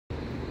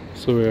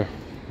So yeah,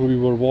 we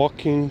were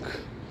walking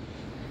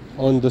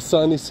on the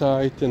sunny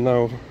side and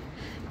now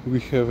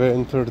we have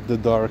entered the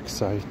dark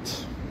side.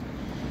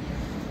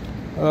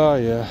 Ah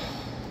yeah,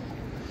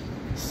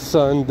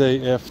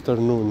 Sunday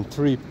afternoon,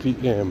 3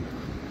 p.m.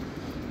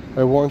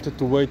 I wanted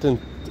to wait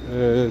at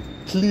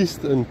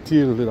least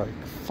until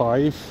like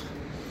 5,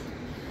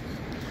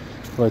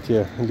 but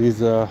yeah,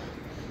 Liza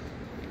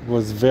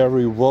was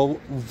very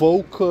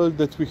vocal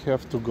that we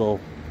have to go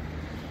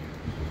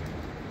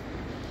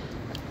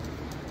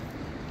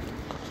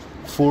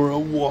for a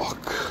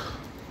walk.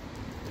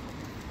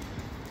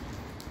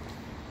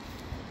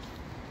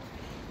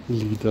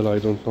 Little, I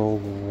don't know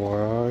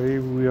why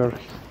we are.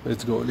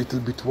 Let's go a little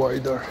bit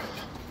wider.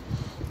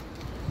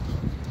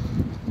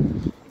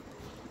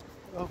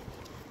 Oh.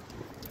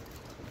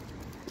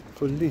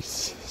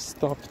 Police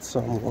stopped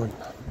someone.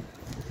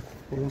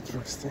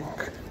 Interesting.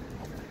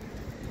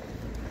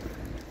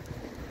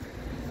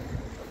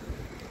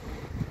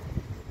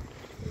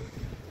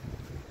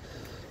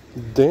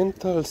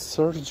 Dental,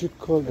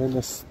 Surgical and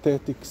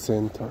Aesthetic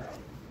Center.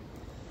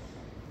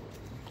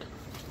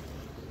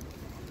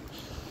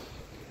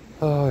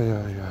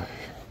 Yeah.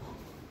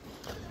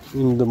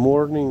 In the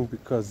morning,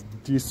 because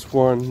this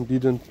one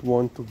didn't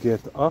want to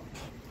get up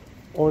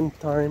on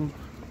time,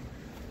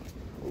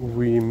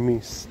 we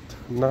missed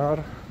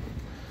Nar.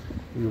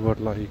 We were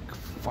like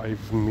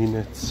 5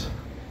 minutes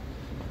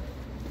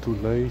too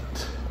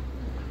late.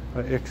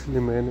 I actually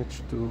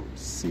managed to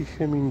see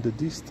him in the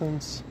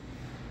distance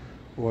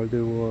while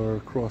they were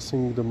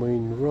crossing the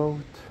main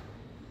road,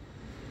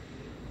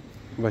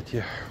 but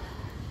yeah.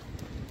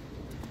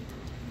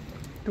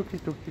 Tuki,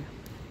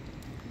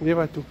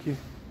 greva Tuki.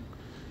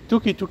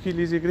 Tuki,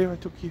 Lizzie, greva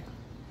Tuki.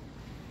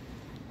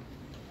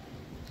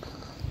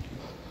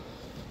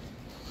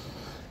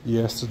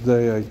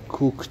 Yesterday I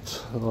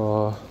cooked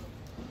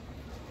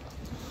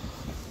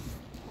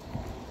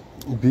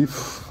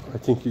beef. I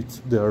think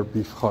they are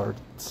beef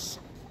hearts.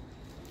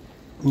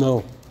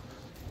 No,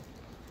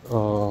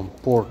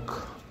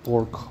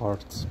 pork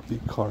hearts,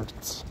 big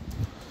hearts.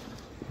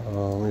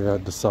 Yeah,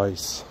 the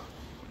size.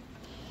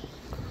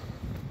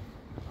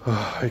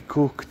 I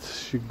cooked.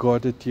 She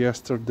got it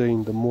yesterday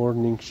in the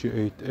morning. She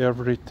ate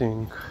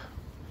everything.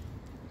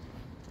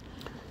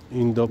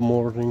 In the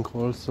morning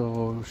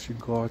also she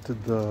got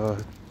the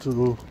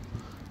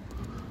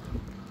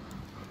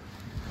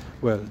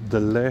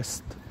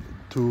last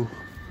two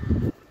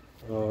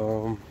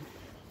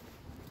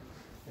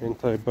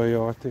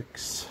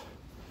antibiotics.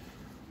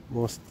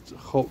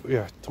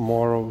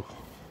 Tomorrow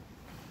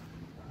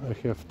I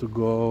have to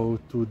go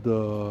to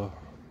the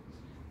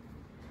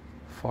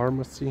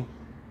pharmacy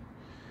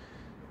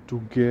to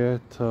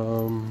get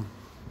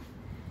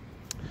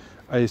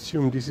I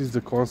assume this is the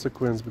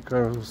consequence,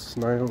 because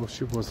now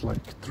she was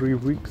like 3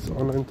 weeks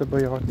on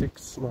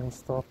antibiotics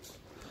non-stop,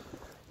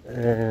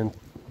 and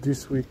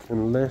this week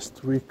and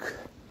last week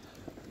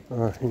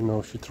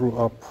she threw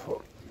up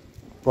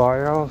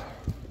bile.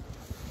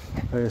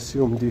 I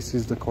assume this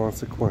is the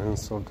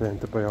consequence of the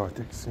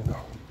antibiotics,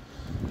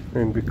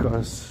 and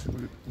because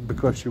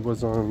she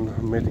was on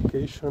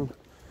medication,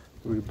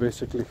 we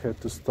basically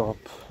had to stop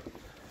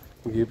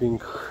giving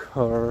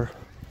her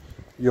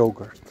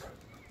yogurt,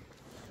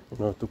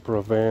 to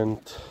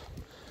prevent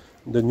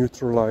the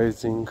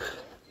neutralizing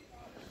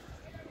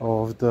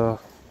of the...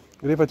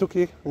 Greva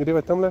Tuki,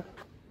 greva tamle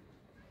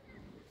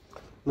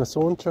na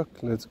sonček.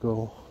 Let's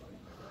go.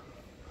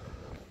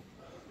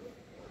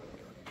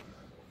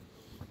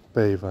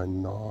 Peva,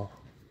 no.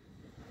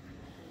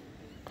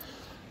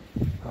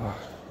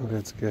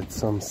 Let's get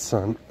some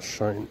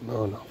sunshine.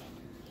 No.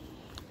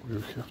 We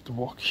have to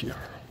walk here.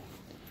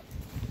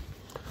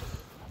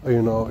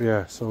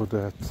 So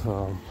that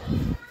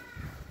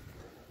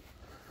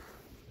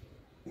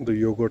the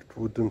yogurt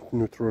wouldn't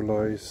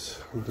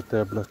neutralize the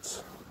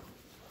tablets.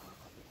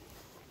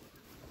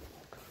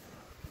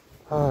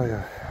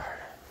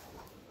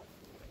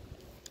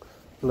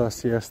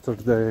 Plus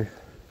yesterday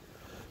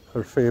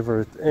her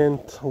favorite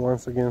aunt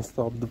once again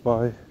stopped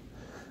by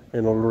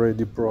and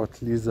already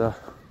brought Liza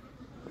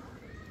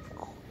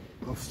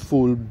a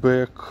full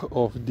bag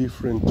of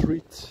different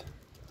treats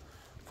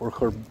for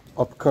her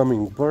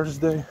upcoming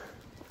birthday.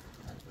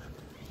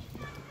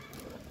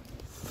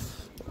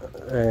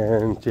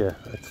 And yeah,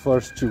 at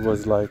first she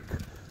was like,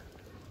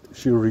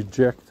 she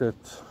rejected,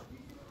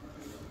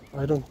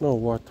 I don't know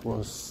what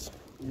was,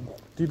 it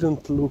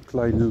didn't look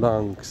like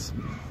lungs,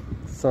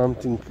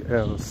 something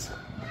else.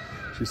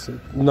 She said,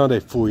 no, they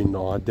fui,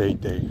 no, they.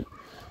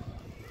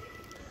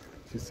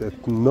 She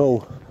said,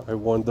 no, I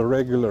want the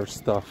regular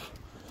stuff.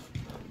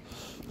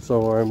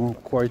 So I'm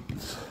quite,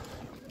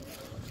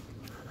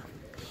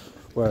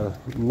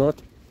 not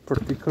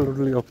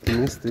particularly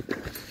optimistic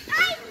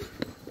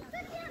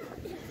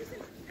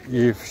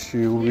if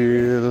she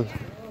will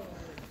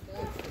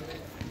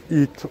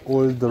eat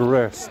all the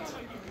rest,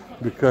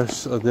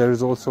 because there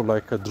is also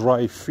like a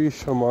dry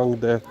fish among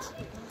that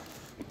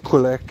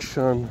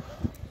collection.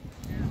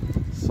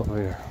 So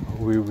yeah,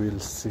 we will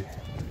see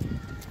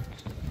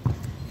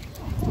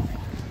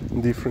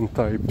different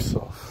types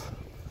of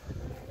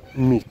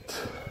meat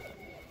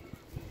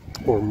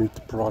or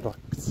meat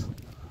products.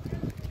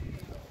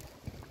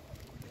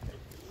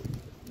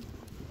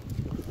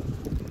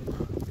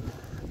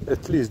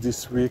 At least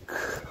this week,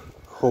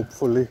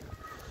 hopefully,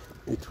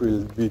 it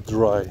will be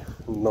dry,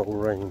 no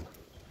rain.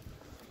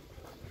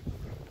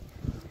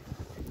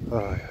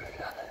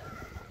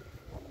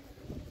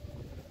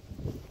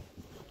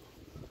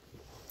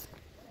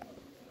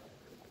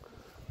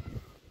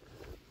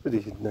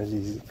 Бедна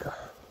Лизика.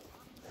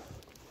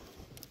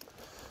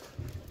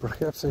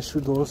 Perhaps I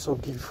should also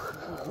give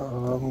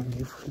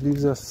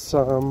Liza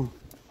some.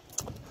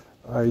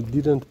 I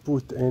didn't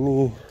put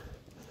any,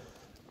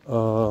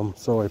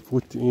 so I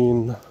put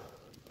in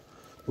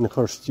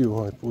her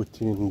stew, I put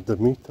in the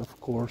meat, of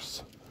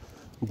course,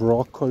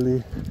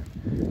 broccoli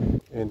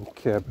and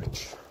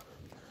cabbage,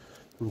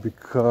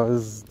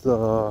 because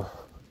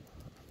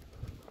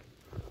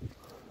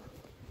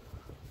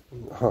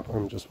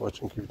I'm just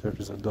watching if there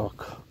is a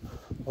duck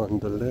on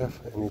the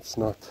left, and it's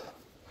not.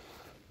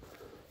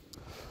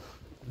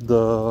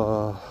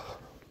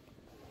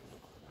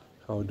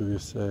 How do you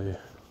say,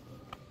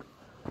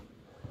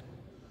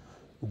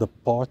 the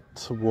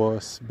pot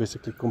was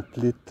basically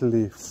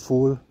completely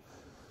full,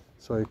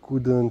 so I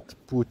couldn't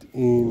put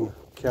in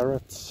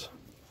carrots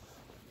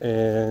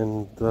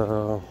and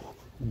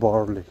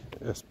barley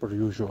as per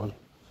usual.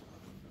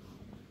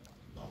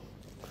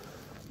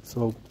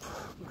 So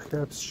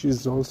perhaps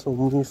she's also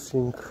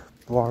missing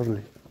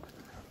barley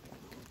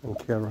and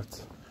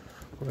carrots.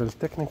 Well,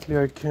 technically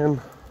I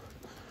can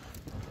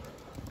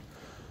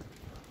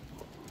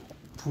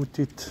put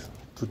it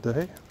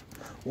today,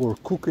 or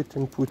cook it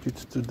and put it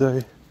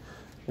today,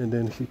 and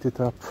then heat it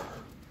up.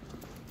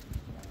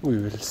 We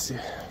will see.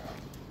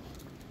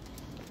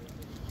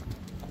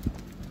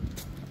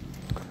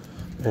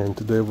 And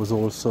today was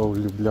also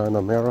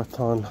Ljubljana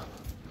Marathon.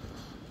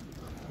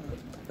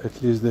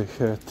 At least they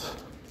had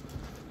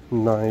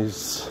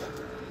nice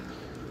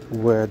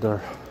weather.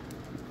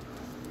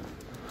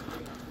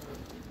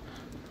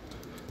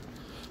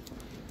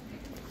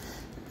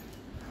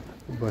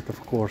 But of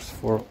course,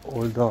 for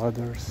all the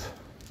others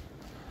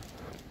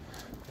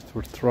that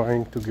were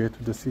trying to get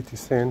to the city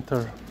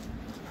center,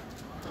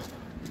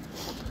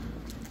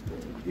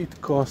 it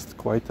caused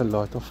quite a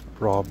lot of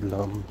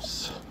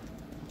problems,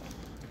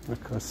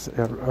 because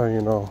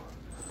you know,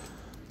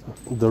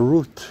 the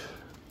route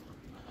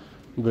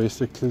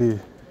basically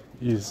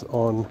is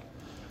on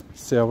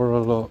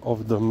several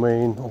of the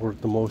main or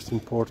the most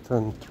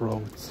important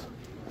roads.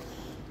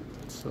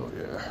 So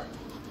yeah.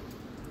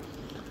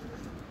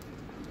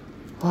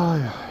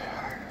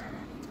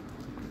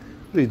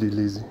 Really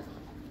lazy.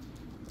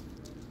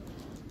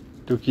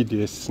 Tuki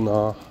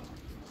desna.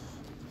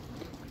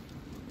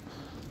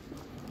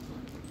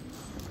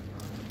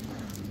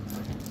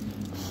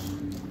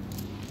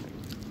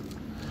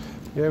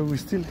 Yeah, we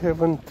still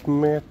haven't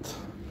met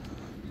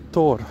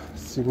Thor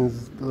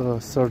since the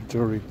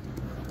surgery,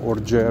 or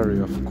Jerry,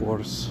 of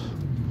course.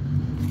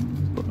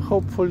 But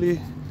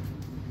hopefully,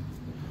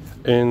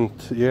 and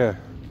yeah.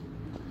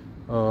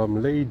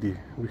 Lady,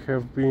 we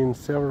have been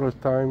several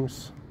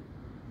times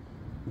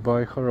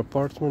by her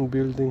apartment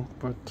building,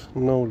 but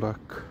no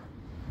luck.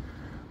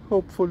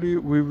 Hopefully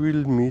we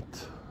will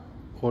meet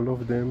all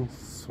of them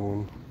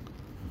soon.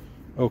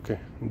 Okay,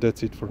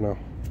 that's it for now.